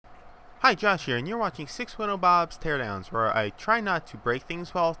Hi, Josh here, and you're watching 610bob's Teardowns, where I try not to break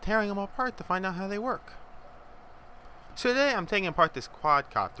things while tearing them apart to find out how they work. So today I'm taking apart this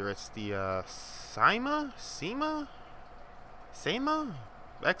quadcopter. It's the Syma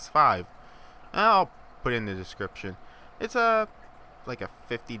X5. I'll put it in the description. It's like a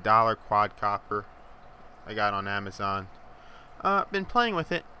 $50 quadcopter I got on Amazon. Been playing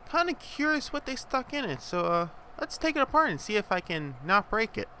with it. Kind of curious what they stuck in it, so let's take it apart and see if I can not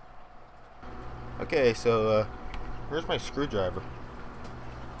break it. Okay, so where's my screwdriver?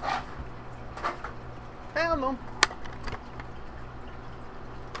 Found them.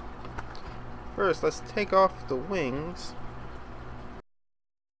 First, let's take off the wings.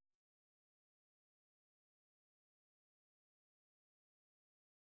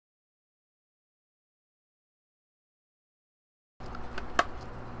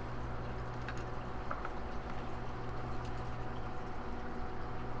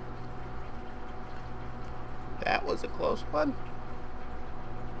 That was a close one.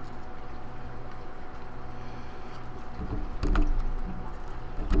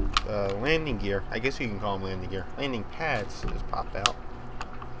 Landing gear. I guess you can call them landing gear. Landing pads just popped out.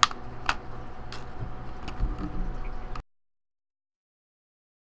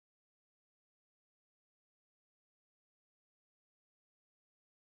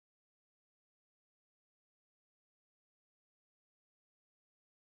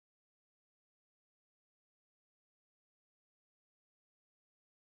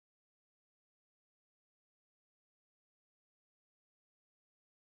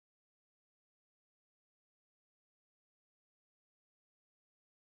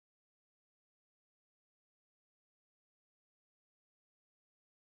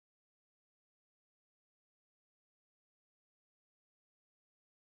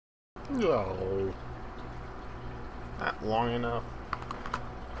 No, not long enough.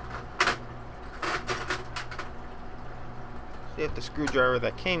 See if the screwdriver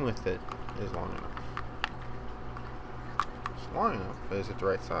that came with it is long enough. It's long enough, but is it the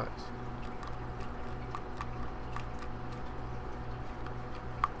right size?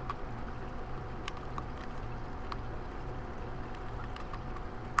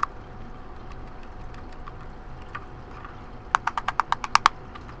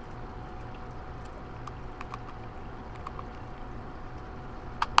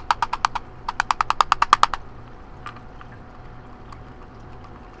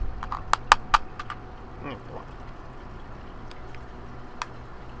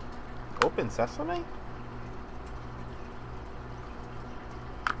 Open sesame?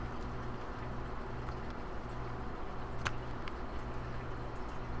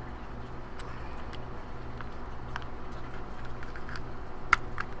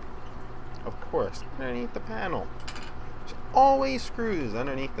 Of course, underneath the panel. There's always screws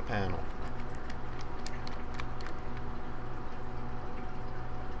underneath the panel.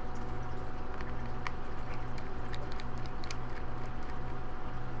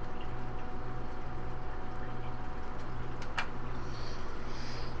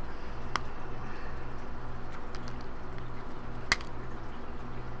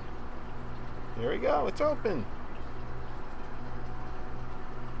 Here we go, it's open.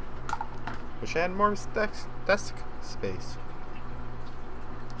 Wish I had more desk space.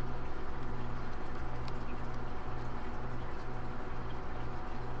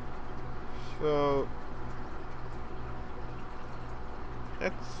 So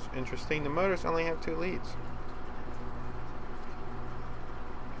that's interesting. The motors only have 2 leads.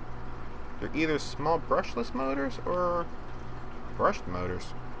 They're either small brushless motors or brushed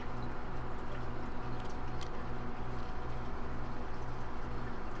motors.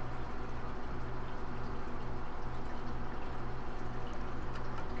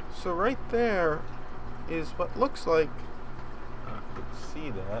 So right there is what looks like, you can see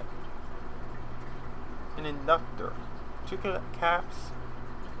that, an inductor. 2 caps,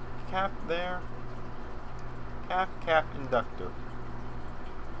 cap there, cap, inductor.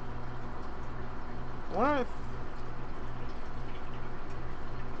 I wonder if,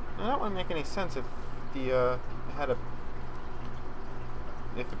 now that wouldn't make any sense if the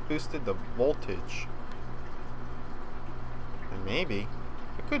if it boosted the voltage. And maybe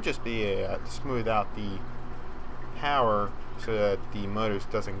it could just be to smooth out the power so that the motors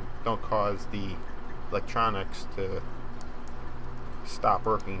don't cause the electronics to stop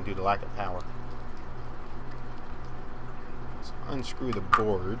working due to lack of power. Let's unscrew the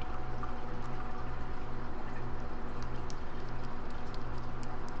board.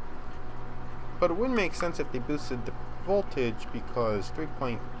 But it wouldn't make sense if they boosted the voltage, because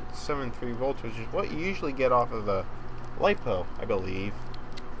 3.73 volts, which is what you usually get off of a LiPo, I believe.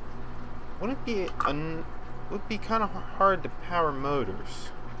 Wouldn't be would be kind of hard to power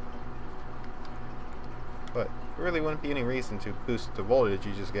motors, but there really wouldn't be any reason to boost the voltage.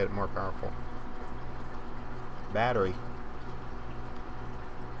 You just get it more powerful. Battery.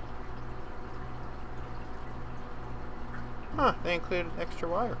 Huh, they included extra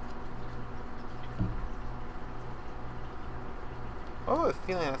wire. I have a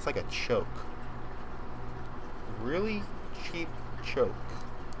feeling that's like a choke. Really cheap choke.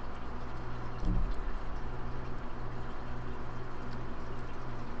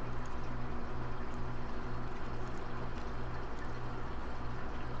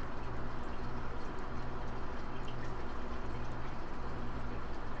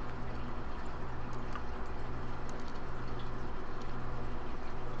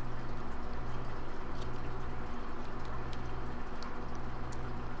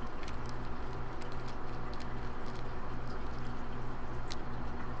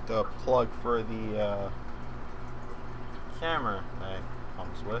 The plug for the camera that it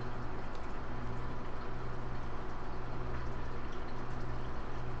comes with.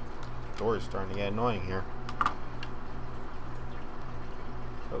 Door is starting to get annoying here.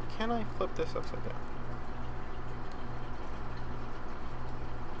 So can I flip this upside down?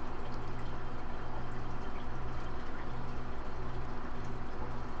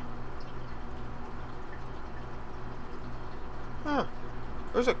 Huh.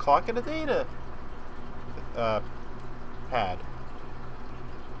 There's a clock and a data pad.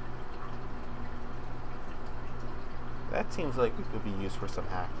 That seems like it could be used for some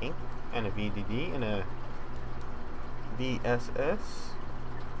hacking. And a VDD and a VSS.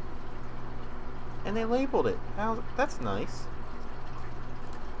 And they labeled it. That's nice.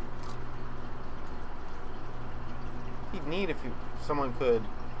 It'd be neat if someone could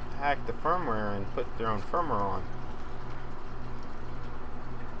hack the firmware and put their own firmware on.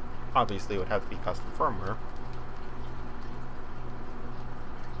 Obviously, it would have to be custom firmware.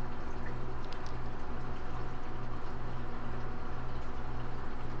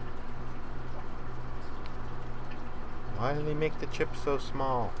 Why do they make the chip so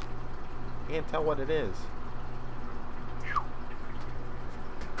small? Can't tell what it is.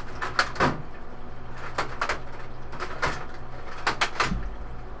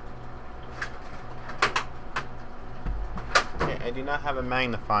 I do not have a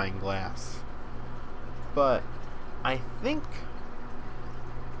magnifying glass, but I think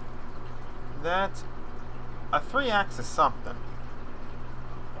that's a 3-axis something.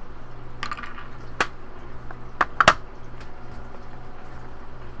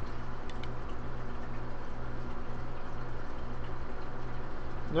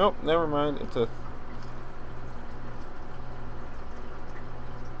 Nope, never mind. It's a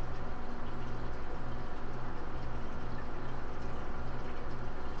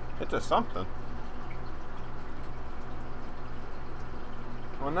something.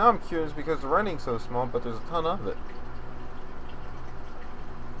 Well, now I'm curious because the writing's so small, but there's a ton of it.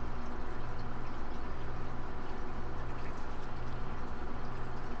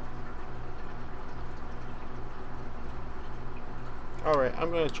 Alright, I'm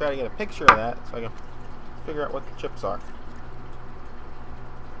going to try to get a picture of that so I can figure out what the chips are.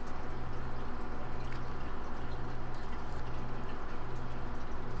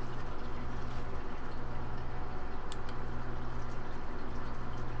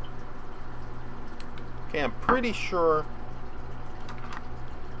 Okay, I'm pretty sure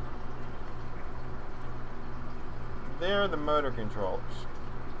they're the motor controllers.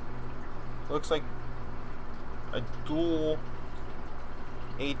 Looks like a dual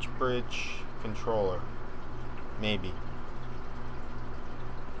H-bridge controller. Maybe.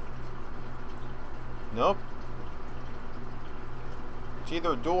 Nope. It's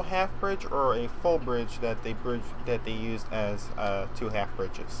either a dual half bridge or a full bridge that they used as 2 half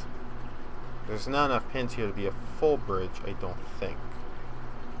bridges. There's not enough pins here to be a full bridge, I don't think.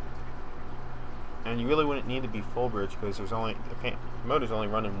 And you really wouldn't need to be full bridge because there's only the motor's only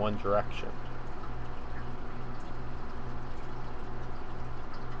run in one direction.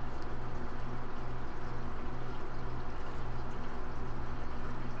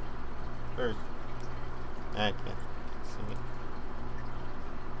 I can't see it.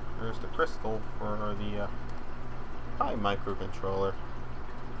 There's the crystal for the Pi microcontroller.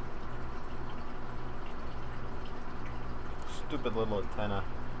 Stupid little antenna.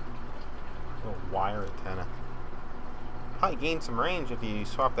 Little wire antenna. Probably gain some range if you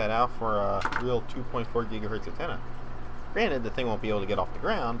swap that out for a real 2.4 gigahertz antenna. Granted, the thing won't be able to get off the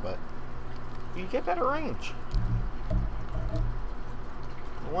ground, but you get better range. I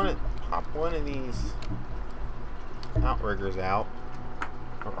want to pop one of these outriggers out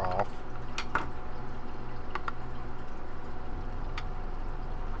or off.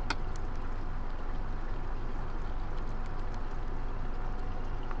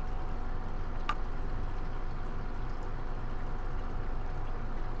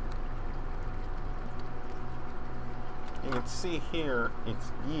 You can see here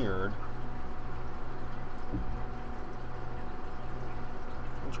it's geared,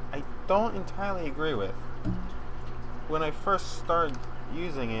 which I don't entirely agree with. When I first started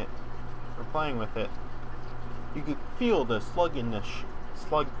using it or playing with it, you could feel the sluggishness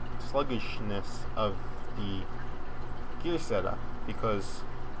of the gear setup because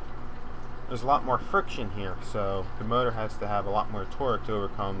there's a lot more friction here, so the motor has to have a lot more torque to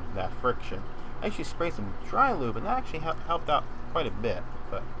overcome that friction. I actually sprayed some dry lube and that actually helped out quite a bit.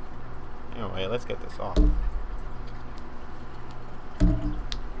 But anyway, let's get this off.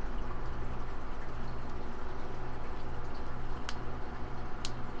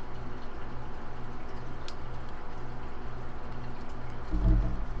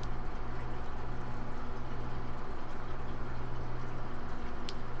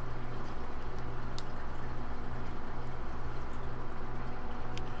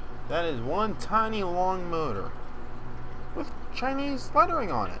 That is one tiny long motor with Chinese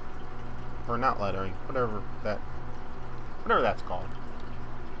lettering on it, or not lettering, whatever that's called.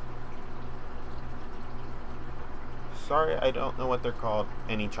 Sorry, I don't know what they're called.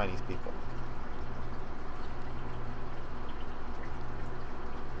 Any Chinese people.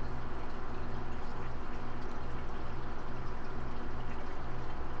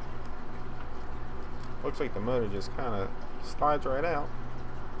 Looks like the motor just kind of slides right out.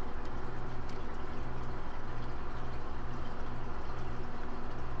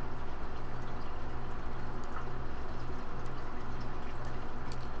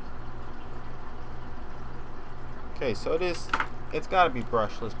 Okay, so it's got to be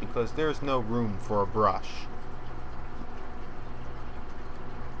brushless because there's no room for a brush.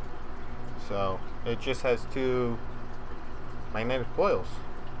 So it just has two magnetic coils,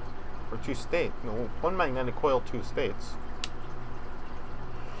 or two states. No, one magnetic coil, two states.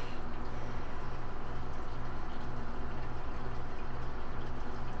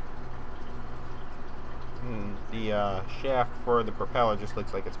 The shaft for the propeller just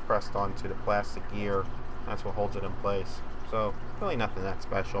looks like it's pressed onto the plastic gear. That's what holds it in place. So really nothing that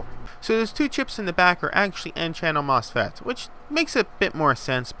special. So those two chips in the back are actually N-channel MOSFETs, which makes a bit more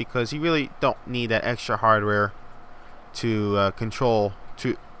sense because you really don't need that extra hardware to control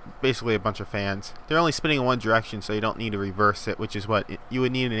basically a bunch of fans. They're only spinning in one direction, so you don't need to reverse it, which is what you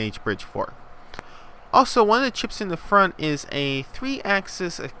would need an H-bridge for. Also, one of the chips in the front is a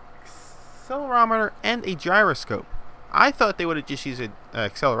 3-axis accelerometer and a gyroscope. I thought they would have just used an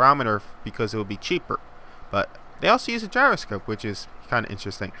accelerometer because it would be cheaper, but they also use a gyroscope, which is kind of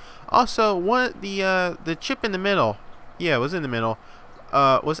interesting. Also, the chip in the middle, yeah, it was in the middle,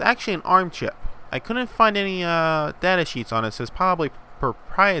 was actually an ARM chip. I couldn't find any data sheets on it, so it's probably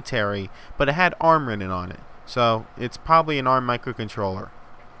proprietary, but it had ARM written on it, so it's probably an ARM microcontroller.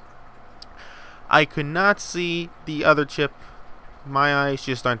 I could not see the other chip. My eyes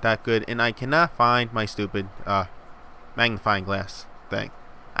just aren't that good, and I cannot find my stupid magnifying glass thing.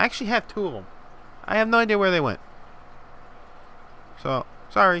 I actually have two of them. I have no idea where they went. So,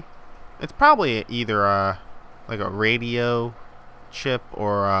 sorry. It's probably either like a radio chip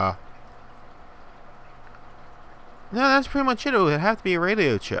or no, that's pretty much it. It would have to be a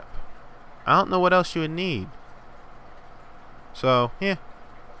radio chip. I don't know what else you would need. So, yeah.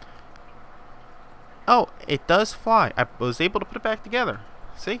 Oh, it does fly. I was able to put it back together.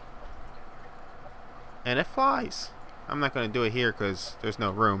 See? And it flies. I'm not going to do it here because there's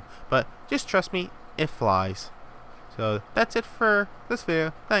no room. But just trust me, it flies. So that's it for this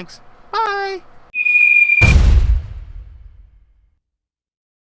video. Thanks. Bye!